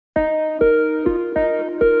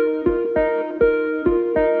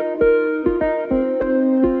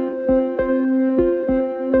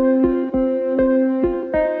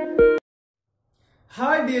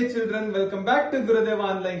dear children, welcome back to Gurudeva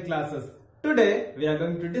online classes. Today we are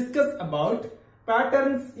going to discuss about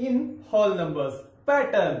patterns in whole numbers.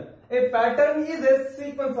 Pattern. A pattern is a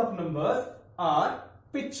sequence of numbers or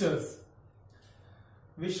pictures.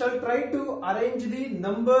 We shall try to arrange the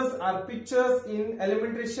numbers or pictures in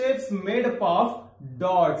elementary shapes made up of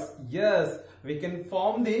dots. Yes, we can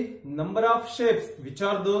form the number of shapes. Which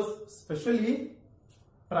are those? Especially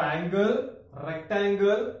triangle,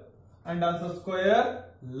 rectangle, and also square,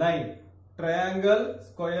 line. Triangle,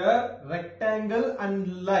 square, rectangle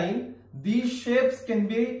and line. These shapes can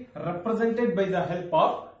be represented by the help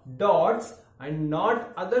of dots and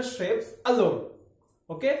not other shapes alone.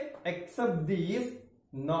 Okay, except these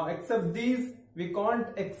we can't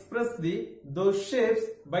express those shapes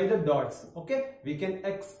by the dots. Okay, we can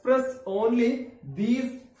express only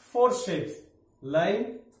these four shapes: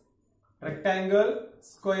 line, rectangle,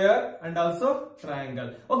 square and also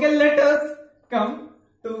triangle. Okay, let us come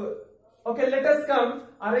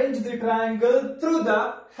arrange the triangle through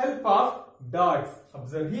the help of dots.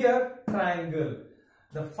 Observe here, triangle.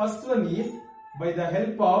 The first one is by the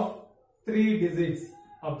help of 3 digits.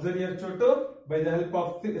 Observe here, Choto, by the help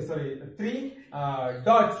of three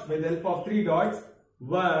dots. By the help of 3 dots.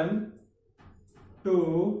 1,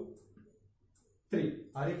 2, 3.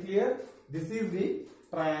 Are you clear? This is the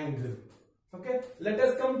triangle. Okay, let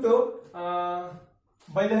us come to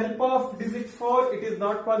by the help of digit 4, it is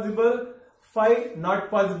not possible. 5, not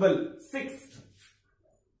possible. 6.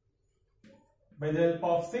 By the help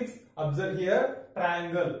of 6, observe here,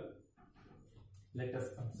 triangle. Let us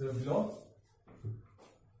observe below.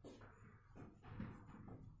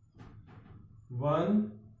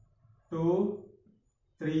 1, 2,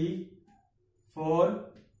 3, 4,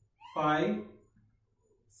 5,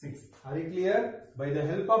 6. Are you clear? By the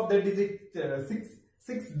help of the digit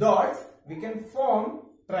 6 dots, we can form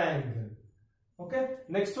triangle. Okay.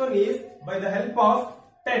 Next one is by the help of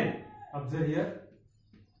 10. Observe here.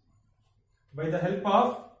 By the help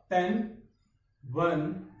of 10.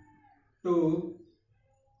 1, 2,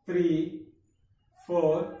 3,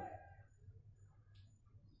 4,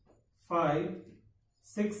 5,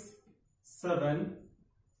 6, 7,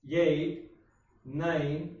 8,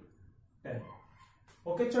 9, 10.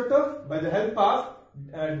 Okay, Choto, by the help of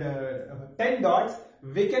 10 dots,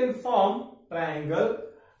 we can form triangle.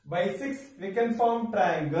 By 6, we can form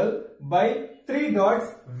triangle. By 3 dots,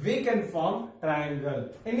 we can form triangle.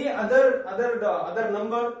 Any other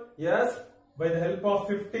number? Yes, by the help of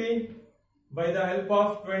 15, by the help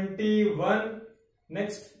of 21,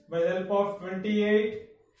 next by the help of 28,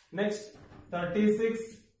 next 36,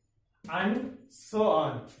 and so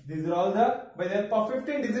on. These are all by the help of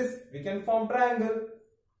 15 digits, we can form triangle.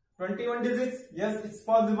 21 digits, yes, it's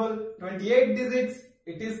possible. 28 digits,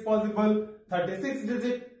 it is possible. 36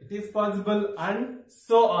 digits, it is possible, and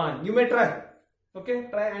so on. You may try. Okay,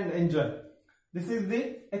 try and enjoy. This is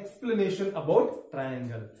the explanation about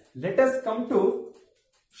triangle. Let us come to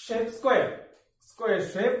shape square. Square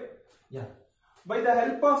shape. Yeah. By the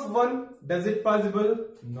help of 1, does it possible?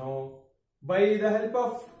 No. By the help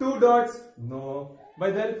of 2 dots? No.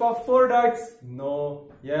 By the help of 4 dots?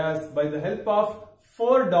 No. Yes, by the help of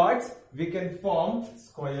 4 dots, we can form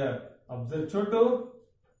square. Observe, Choto.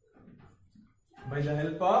 By the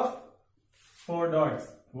help of 4 dots.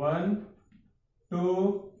 1,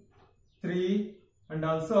 2, 3 and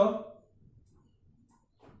also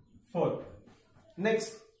 4.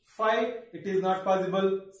 Next, 5, it is not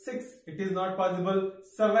possible. 6, it is not possible.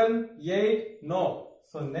 7, 8, no.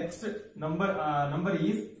 So next number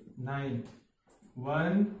is 9.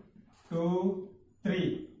 1, 2,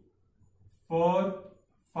 3, 4,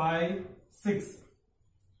 5, 6,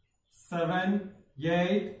 7,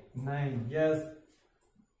 8, 9. Yes,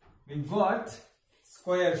 we got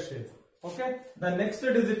square shape. Okay, the next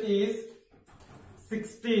digit is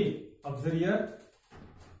 16. Observe here,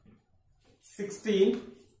 16.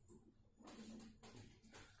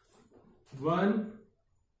 1,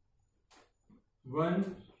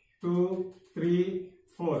 2, 3,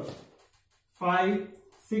 4, 5,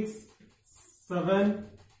 6, 7,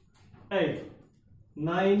 8,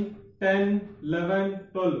 9, 10, 11,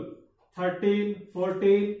 12, 13,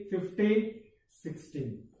 14, 15,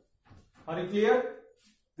 16. Are you clear?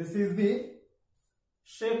 This is the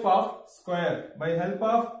shape of square. By help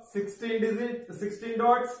of 16 digits, 16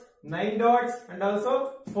 dots, 9 dots and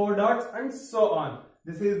also 4 dots and so on.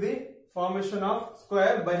 This is the formation of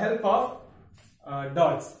square by help of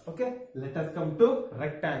dots. Okay, let us come to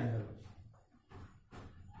rectangle.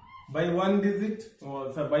 By 1 digit, by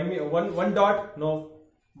one dot, no.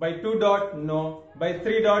 By 2 dot, no. By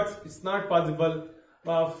 3 dots, it's not possible.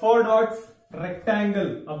 4 dots,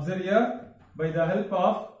 rectangle. Observe here, by the help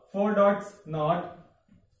of 4 dots, not.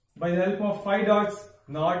 By the help of 5 dots,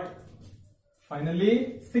 not.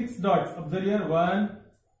 Finally 6 dots. Observe here, 1,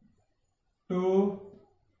 2,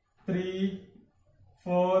 3,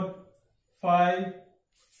 4, 5,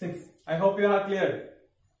 6. I hope you are clear.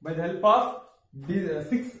 By the help of these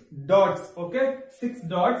 6 dots, okay, 6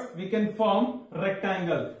 dots we can form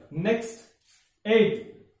rectangle. Next 8.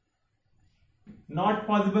 Not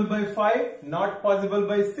possible by 5, not possible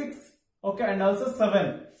by 6, okay, and also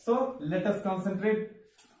 7. So let us concentrate.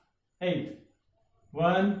 8.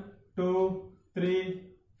 1, 2, 3,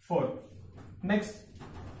 4. Next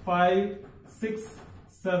 5, 6,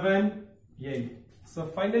 7, 8. So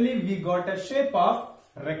finally we got a shape of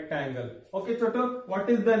rectangle. Okay, Choto, what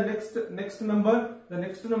is the next number? The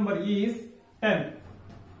next number is 10.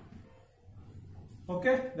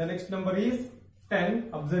 Okay, the next number is 10.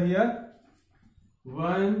 Observe here.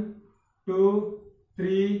 1, 2,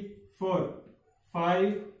 3, 4,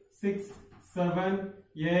 5, 6, 7,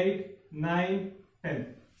 8, 9,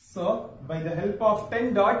 10. So by the help of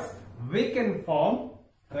 10 dots we can form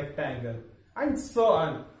rectangle, and so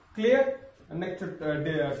on. Clear? Next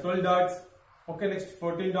 12 dots. Okay, next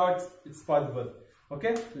 14 dots. It's possible.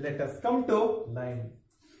 Okay, let us come to line.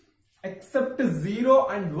 Except 0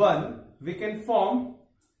 and 1 we can form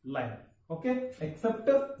line. Okay, except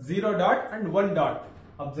 0 dot and 1 dot.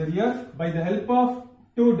 Observe here, by the help of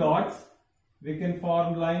 2 dots we can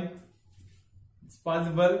form line. It's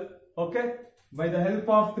possible. Okay, by the help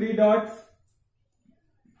of 3 dots,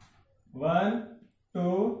 1,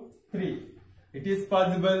 2, 3, it is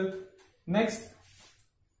possible. Next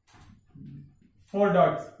 4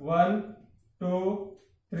 dots, 1, 2,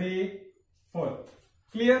 3, 4.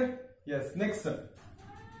 Clear? Yes. Next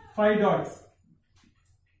 5 dots,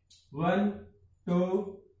 1,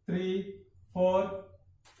 2, 3, 4,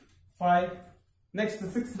 5. Next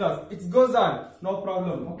 6 dots. It goes on. No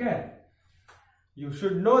problem. Okay. You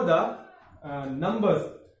should know the numbers.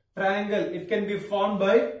 Triangle, it can be formed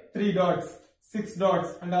by 3 dots, 6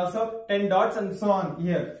 dots, and also 10 dots, and so on.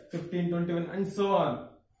 Here 15, 21, and so on.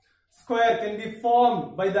 Square can be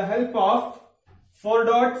formed by the help of 4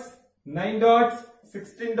 dots, 9 dots,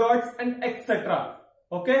 16 dots, and etc.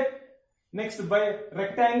 Okay. Next, by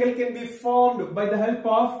rectangle can be formed by the help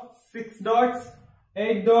of 6 dots,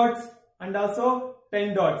 8 dots, and also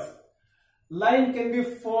 10 dots. Line can be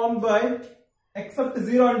formed by except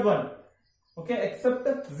 0 and 1. Okay,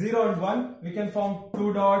 except 0 and 1 we can form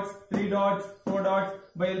 2 dots, 3 dots, 4 dots,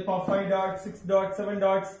 by help of 5 dots, 6 dots, 7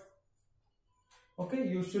 dots. Okay,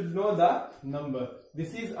 you should know the number.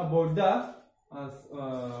 This is about the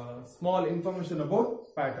small information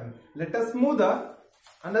about pattern. Let us move the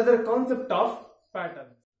another concept of pattern.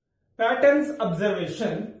 Patterns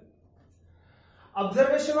observation.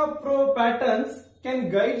 Observation of patterns can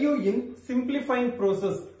guide you in simplifying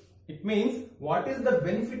process. It means, what is the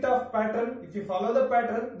benefit of pattern? If you follow the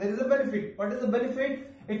pattern, there is a benefit. What is the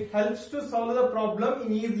benefit? It helps to solve the problem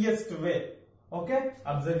in easiest way. Okay,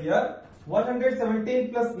 observe here.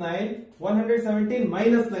 117 plus 9, 117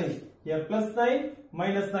 minus 9. Here plus 9,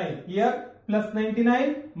 minus 9. Here plus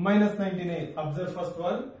 99, minus 99. Observe first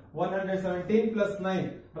one. 117 plus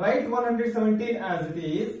 9. Write 117 as it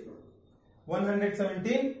is.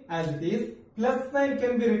 117 as it is. Plus 9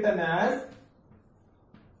 can be written as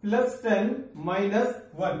plus 10 minus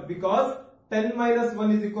 1, because 10 minus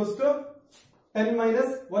 1 is equals to 10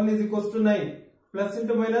 minus 1 is equals to 9. Plus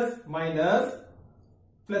into minus minus,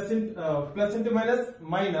 plus into minus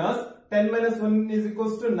minus, 10 minus 1 is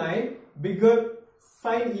equals to 9. Bigger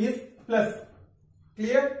sign is plus.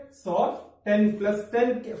 Clear? So 10 plus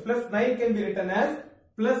 9 can be written as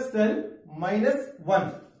plus 10 minus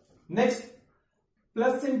 1. Next,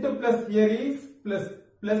 plus into plus, here is plus,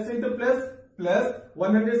 plus into plus, plus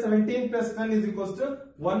 117 plus 10 is equals to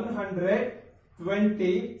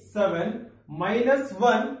 127, minus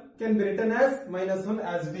 1 can be written as minus 1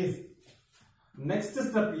 as it is. Next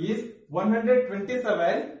step is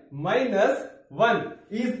 127 minus 1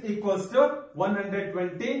 is equals to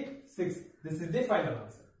 126. This is the final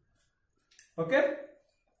answer. Okay?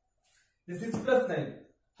 This is plus 9.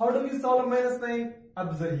 How do we solve minus 9?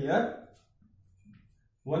 Observe here.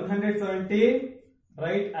 117,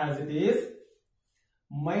 write as it is.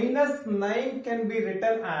 Minus 9 can be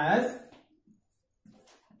written as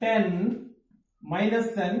 10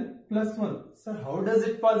 minus 10 plus 1. So how does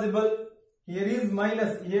it possible? Here is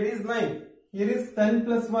minus, here is 9, here is 10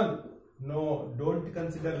 plus 1. No, don't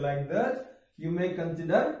consider like that. You may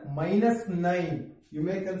consider minus 9. You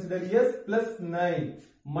may consider yes plus 9.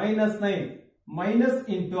 Minus 9. Minus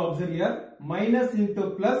into, observe here, minus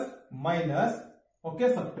into plus minus.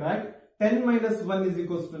 Okay, subtract. 10 minus 1 is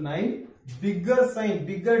equals to 9. bigger sign,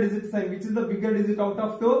 bigger digit sign. Which is the bigger digit out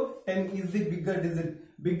of 2? 10 is the bigger digit.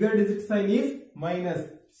 Bigger digit sign is minus.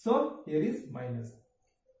 So here is minus.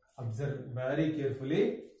 Observe very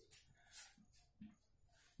carefully.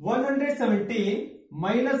 117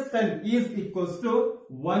 minus 10 is equals to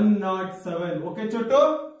 107. Okay,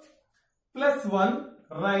 Choto? Plus 1,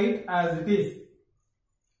 write as it is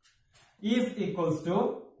equals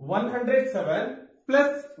to 107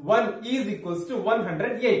 plus 1 is equals to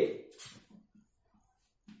 108.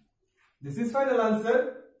 This is final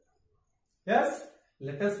answer. Yes?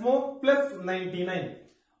 Let us move. Plus 99.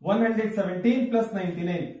 117 plus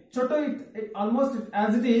 99. Choto, it almost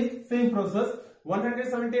as it is, same process.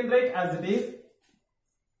 117 write as it is.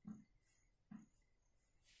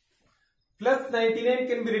 Plus 99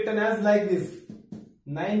 can be written as like this.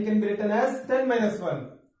 9 can be written as 10 minus 1.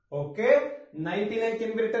 Okay. 99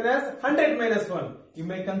 can be written as 100 minus 1. You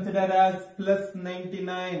may consider as plus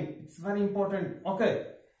 99. It's very important. Okay.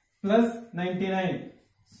 Plus 99.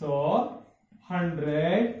 So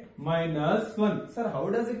 100 minus 1. Sir, how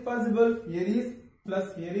does it possible? Here is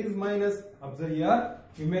plus, here is minus. Observe here.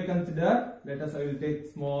 You may consider, I will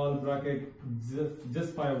take small bracket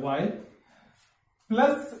just for a while.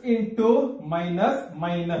 Plus into minus,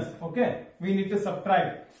 minus. Okay. We need to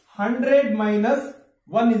subtract. 100 minus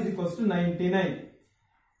 1 is equals to 99.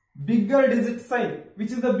 Bigger digit sign.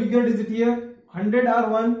 Which is the bigger digit here? 100 or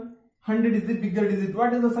 1? 100 is the bigger digit.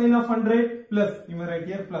 What is the sign of 100? Plus. You may write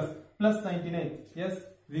here plus. Plus 99. Yes,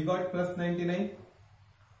 we got plus 99.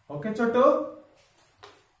 Okay, Choto?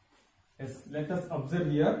 Yes, let us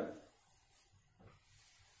observe here.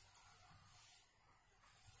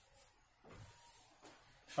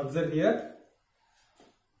 Observe here.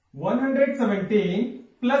 117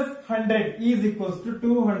 plus 100 is equals to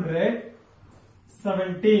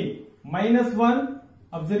 217. Minus 1.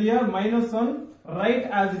 Observe here. Minus 1. Write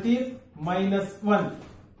as it is. Minus 1.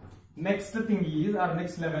 Next thing is, or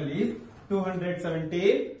next level is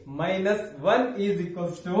 217 minus 1 is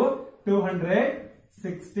equals to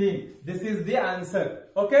 216. This is the answer.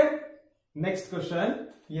 Okay. Next question.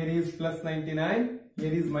 Here is plus 99.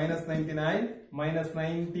 Here is minus 99. Minus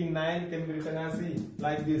 99 can be written as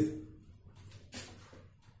like this.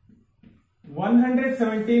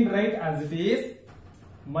 117 write as it is.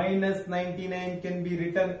 Minus 99 can be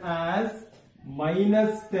written as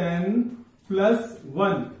minus 10 plus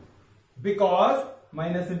 1. Because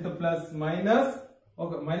minus into plus minus.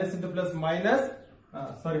 Okay, minus into plus minus.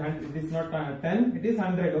 Sorry, it is not 10. It is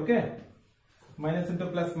 100. Okay. Minus into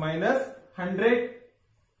plus minus. 100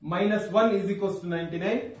 minus 1 is equals to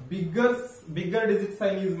 99. Bigger digit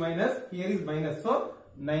sign is minus. Here is minus. So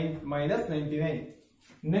 9 minus 99.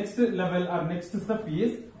 Next level or next step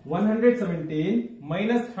is 117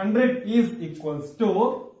 minus 100 is equals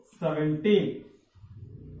to 17.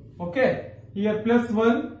 Okay. Here plus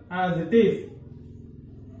 1 as it is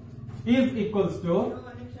equals to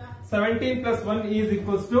 17 plus 1 is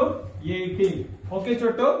equals to 18. Okay,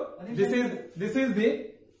 Choto. This is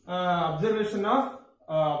the observation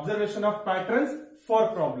of patterns for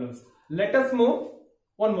problems. Let us move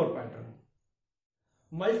one more pattern.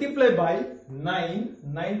 Multiply by 9,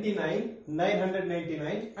 99,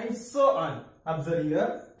 999 and so on. Observe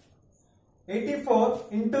here. 84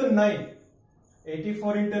 into 9.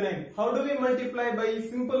 84 into 9. How do we multiply? By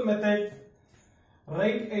simple method.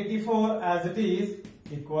 Write 84 as it is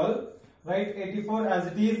equal. Write 84 as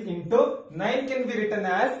it is into 9 can be written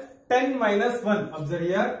as 10 minus 1. Observe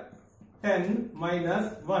here. 10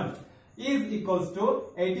 minus 1 is equals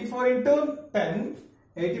to 84 into 10.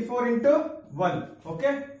 84 into 1.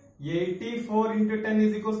 Okay. 84 into 10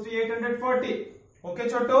 is equals to 840. Okay,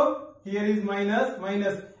 Choto. Here is minus.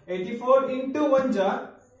 84 into 1 jar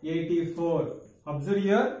 84. Observe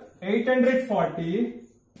here. 840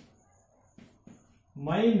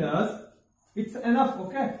 minus, it's enough,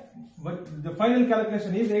 okay, but the final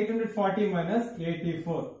calculation is 840 minus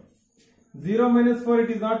 84. 0 minus 4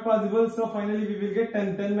 it is not possible, so finally we will get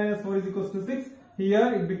 10. 10 minus 4 is equals to 6.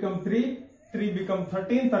 Here it becomes 3. 3 becomes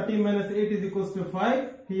 13. 13 minus 8 is equals to 5.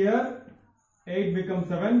 Here 8 becomes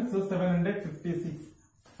 7. So 756.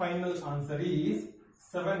 Final answer is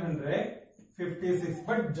 756.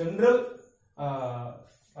 But general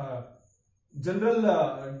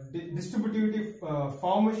distributive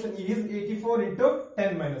formation is 84 into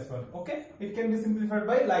 10 minus 1. Okay, it can be simplified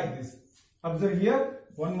by like this. Observe here.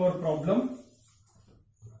 One more problem.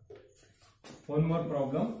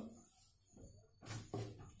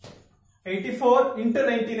 84 into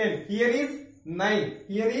 99. Here is 9.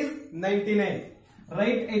 Here is 99.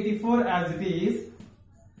 Write 84 as it is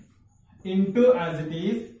into as it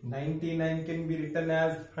is. 99 can be written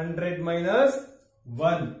as 100 minus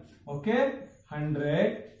 1. Okay,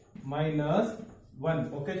 100 minus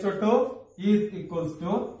 1. Okay, Chotu, is equals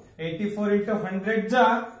to 84 into 100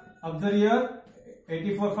 ja. Observe here,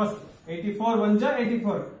 84 first. 84 1 ja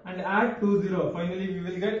 84 and add 20. Finally, we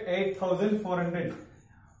will get 8400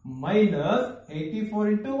 minus 84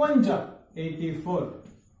 into 1 ja 84.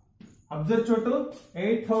 Observe Chotu,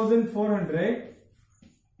 8400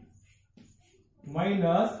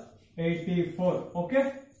 minus 84.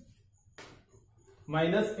 Okay.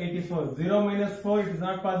 Minus 84. 0 minus 4, it is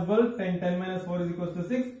not possible. 10 minus 4 is equals to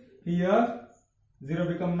 6. Here 0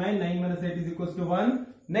 become 9. 9 minus 8 is equals to 1.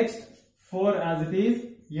 Next 4 as it is.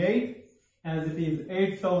 8 as it is.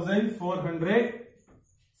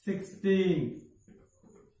 8416.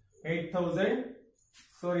 8000.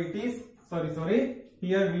 So it is, sorry.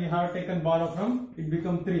 Here we have taken borrow from, it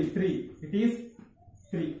become 3. It is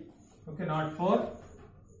 3. Okay, not 4.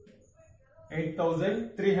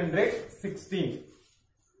 8316.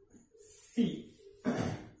 See,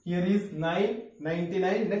 here is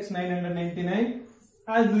 999, next 999.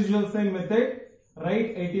 As usual, same method.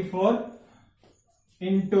 Write 84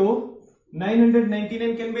 into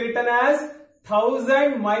 999 can be written as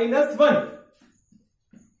 1000 minus 1.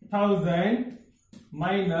 1000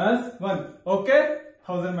 minus 1. Okay,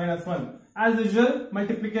 1000 minus 1. As usual,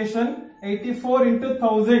 multiplication 84 into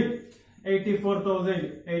 1000.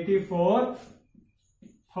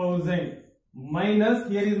 84,000 minus,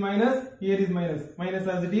 here is minus, minus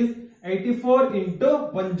as it is. 84 into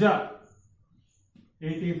 1 ja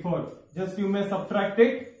 84. Just you may subtract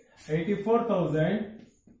it. 84,000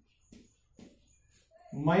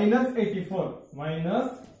 minus 84.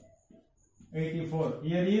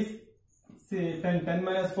 Here is 10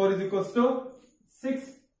 minus 4 is equals to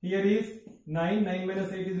 6. Here is 9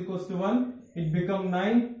 minus 8 is equals to 1. It become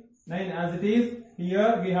 9 as it is.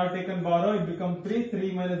 Here we have taken borrow, it becomes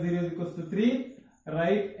 3 minus 0 is equals to 3.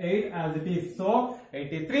 Write 8 as it is. So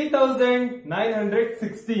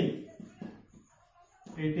 83,916.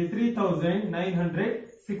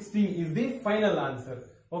 83,916 is the final answer.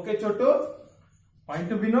 Okay, Chotu. Point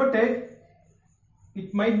to be noted.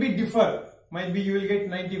 It might be differ. Might be you will get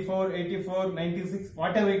 94, 84, 96,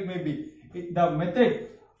 whatever it may be. The method,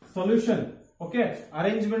 solution, okay,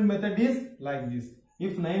 arrangement method is like this.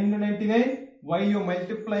 If 999, while you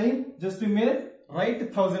multiplying, just you may write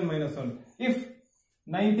 1000 minus 1. If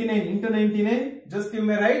 99 into 99, just you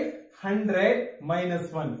may write 100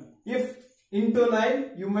 minus 1. If into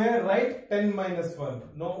 9, you may write 10 minus 1.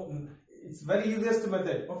 No, it's very easiest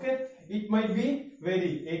method. Okay, it might be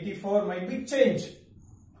vary. 84 might be change.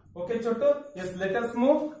 Okay, Chotu. Yes, let us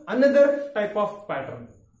move another type of pattern.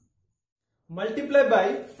 Multiply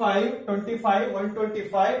by 5, 25,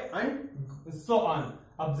 125 and so on.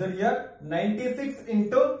 Observe here, 96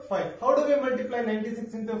 into 5. How do we multiply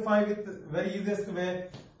 96 into 5 with very easiest way?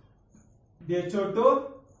 Dear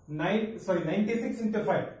Chotu, 96 into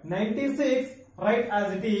 5. 96 write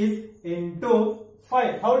as it is into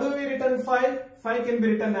 5. How do we written 5? 5 can be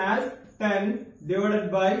written as 10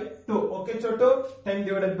 divided by 2. Okay, Chotu, 10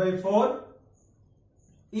 divided by 4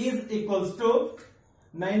 is equals to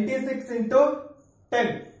 96 into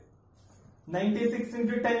 10. 96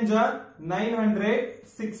 into 10 jar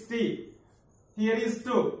 960. Here is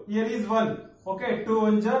 2. Here is 1. Okay, 2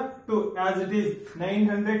 1 jar 2 as it is.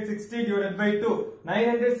 960 divided by 2.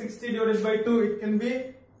 960 divided by 2 it can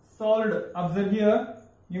be solved. Observe here.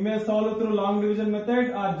 You may solve through long division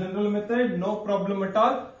method or general method. No problem at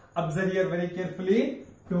all. Observe here very carefully.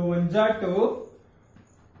 2 1 jar 2.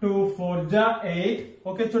 2 4 jar 8.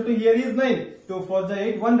 Okay, Chotu, here is 9. 2 4 jar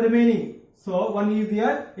 8. 1 remaining. So 1 is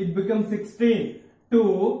here. It becomes 16.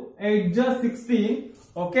 2 8 jar 16.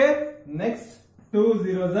 Okay. Next 2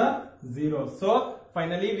 0 jar 0. So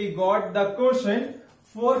finally we got the quotient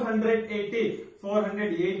 480.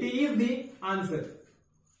 480 is the answer.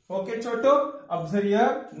 Okay, Chotu. Observe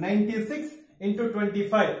here 96 into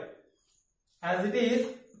 25. As it is.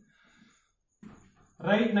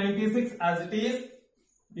 Write 96 as it is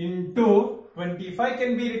into 25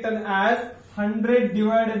 can be written as 100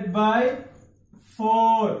 divided by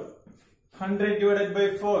 4. 100 divided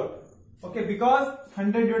by 4. Okay, because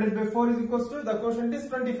 100 divided by 4 is equals to the quotient is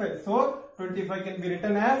 25. So 25 can be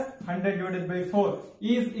written as 100 divided by 4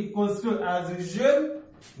 is equals to as usual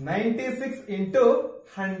 96 into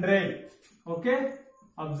 100. Okay,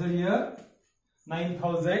 observe here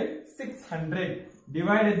 9600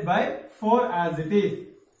 divided by 4 as it is.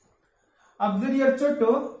 Observe here,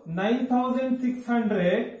 Chotu,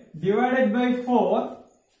 9600 divided by 4.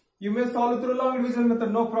 You may solve through long division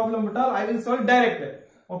method, no problem at all. I will solve directly.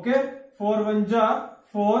 Okay, 4 1 ja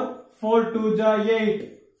 4, 4 2 ja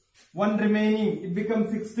 8. 1 remaining, it becomes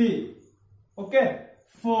 60. Okay,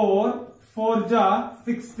 4, 4 ja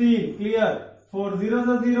 16, clear. 4 zeros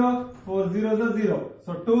are 0, 4 zeros are 0.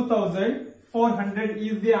 So 2400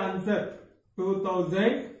 is the answer.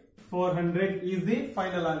 2400 is the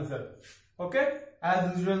final answer. Okay,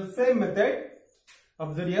 as usual, same method.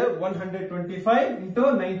 Observe here, 125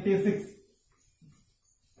 into 96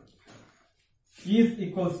 is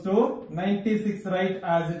equals to 96, right,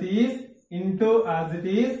 as it is, into as it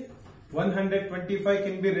is. 125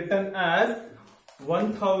 can be written as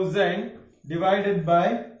 1000 divided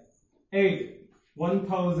by 8.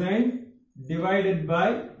 1000 divided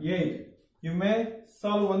by 8. You may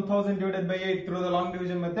solve 1000 divided by 8 through the long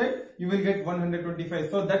division method. You will get 125.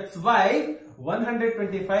 So that's why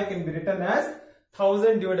 125 can be written as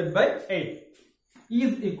 1000 divided by 8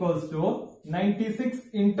 is equals to 96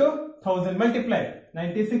 into 1000. Multiply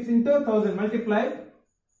 96 into 1000. Multiply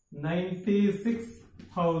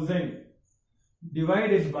 96,000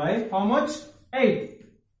 divided by how much? 8.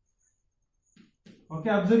 Okay,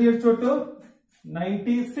 observe here, Chotu.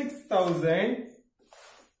 96,000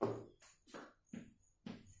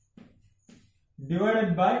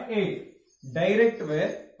 divided by 8. Direct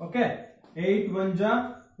way. Okay. 8 1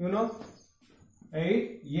 ja, you know,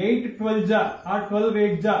 8 12 ja or 12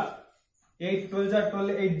 8 ja. 8 12 ja, 12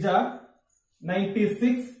 8 ja.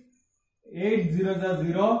 96. 8 zeros are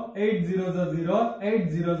 0. 8 zeros are 0. 8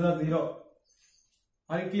 zeros are 0.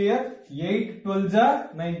 Are you clear? 8 12 ja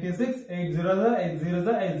 96. 8 zeros are 8 zeros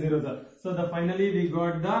are 8 zeros are. So the finally we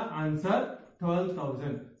got the answer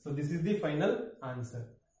 12,000. So this is the final answer.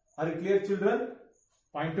 Are you clear, children?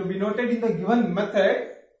 Point to be noted in the given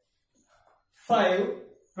method. 5,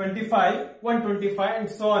 25, 125 and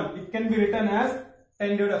so on. It can be written as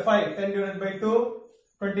 10 divided by 5, 10 divided by 2,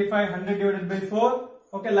 25, 100 divided by 4.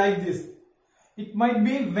 Okay, like this. It might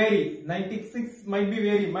be vary. 96 might be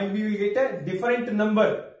vary. Might be we get a different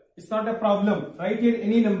number. It's not a problem. Write here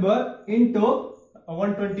any number into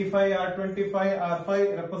 125 or 25 or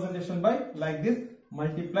 5 representation by like this.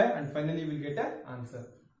 Multiply and finally we will get an answer.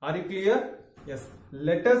 Are you clear? Yes.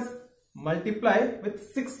 Let us multiply with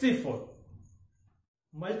 64.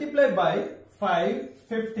 Multiply by 5,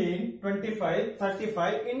 15, 25,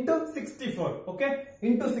 35 into 64. Okay,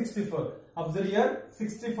 into 64. Observe here,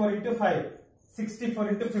 64 into 5, 64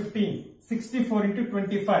 into 15, 64 into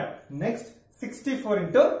 25. Next, 64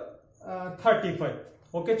 into 35.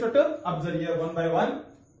 Okay, Chotu, observe here one by one.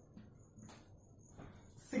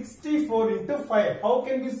 64 into 5. How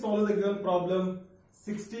can we solve the given problem?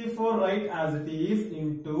 64 write as it is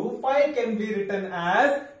into 5 can be written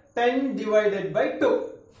as 10 divided by 2.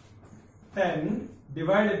 10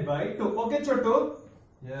 divided by 2. Okay, Chotu?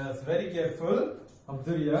 Yes, very careful.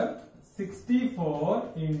 Observe here. 64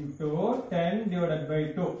 into 10 divided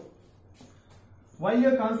by 2. While you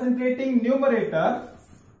are concentrating numerator,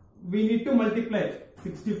 we need to multiply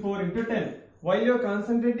 64 into 10. While you are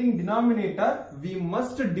concentrating denominator, we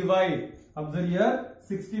must divide. Observe here,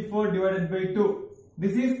 64 divided by 2.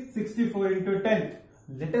 This is 64 into 10.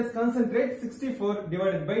 Let us concentrate 64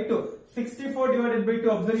 divided by 2. 64 divided by 2,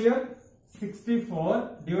 observe here. 64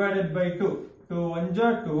 divided by 2. 2 1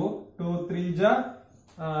 ja 2, 2 3 ja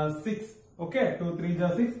 6. Okay, 2 3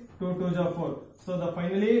 ja 6, 2 2 ja 4. So the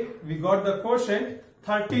finally we got the quotient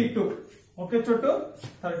 32. Okay, Chotu?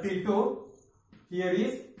 32. Here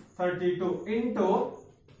is 32 into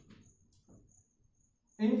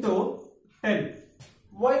 10.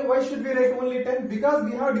 Why should we write only 10? Because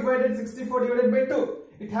we have divided 64 divided by 2.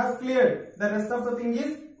 It has cleared. The rest of the thing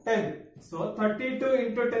is 10. So 32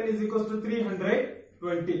 into 10 is equals to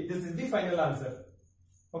 320. This is the final answer.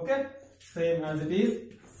 Okay. Same as it is.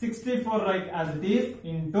 64 write as it is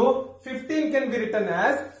into 15 can be written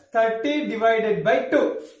as 30 divided by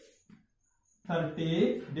 2.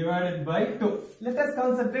 30 divided by 2. Let us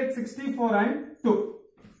concentrate 64 and 2.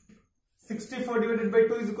 64 divided by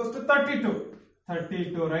 2 is equals to 32.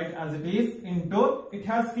 32 right as it is into it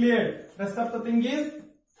has cleared. Rest of the thing is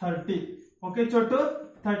 30. Okay, Chotu?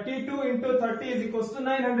 32 into 30 is equals to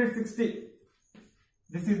 960.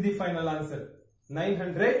 This is the final answer.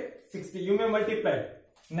 960. You may multiply.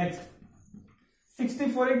 Next.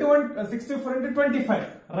 64 into 64 into 25.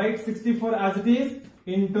 Write 64 as it is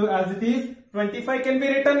into as it is. 25 can be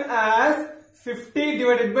written as 50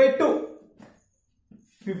 divided by 2.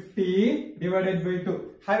 50 divided by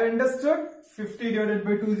 2. Have you understood? 50 divided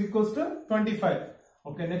by 2 is equals to 25.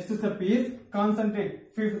 Okay, next step is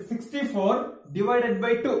concentrate. 64 divided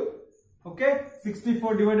by 2. Okay,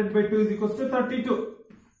 64 divided by 2 is equals to 32.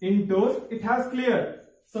 Into it has cleared.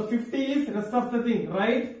 So 50 is rest of the thing,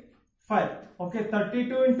 right? 5. Okay,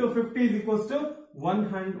 32 into 50 is equals to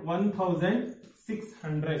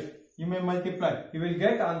 1600. You may multiply. You will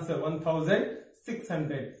get answer 1600.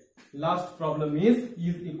 600. Last problem is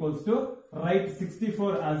equals to write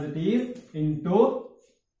 64 as it is into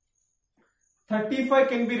 35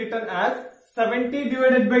 can be written as 70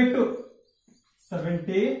 divided by 2.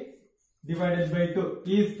 70 divided by 2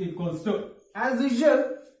 is equals to, as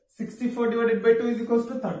usual, 64 divided by 2 is equals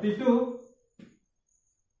to 32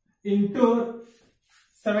 into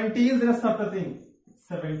 70 is rest of the thing,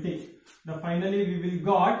 70. Now finally we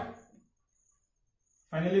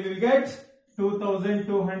will get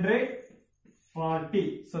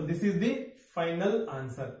 2240. So this is the final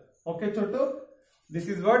answer. Okay, Chotu. This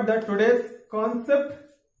is what the today's concept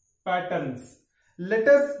patterns.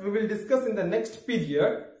 We will discuss in the next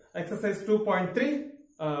period exercise 2.3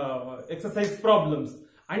 exercise problems.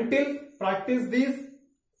 Until practice these,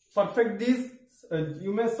 perfect these,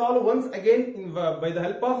 you may solve once again by the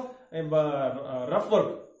help of rough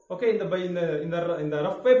work. Okay, in the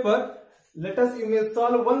rough paper, you may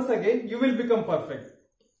solve once again. You will become perfect.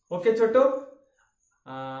 Okay, Choto.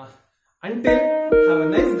 Until, have a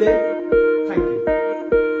nice day.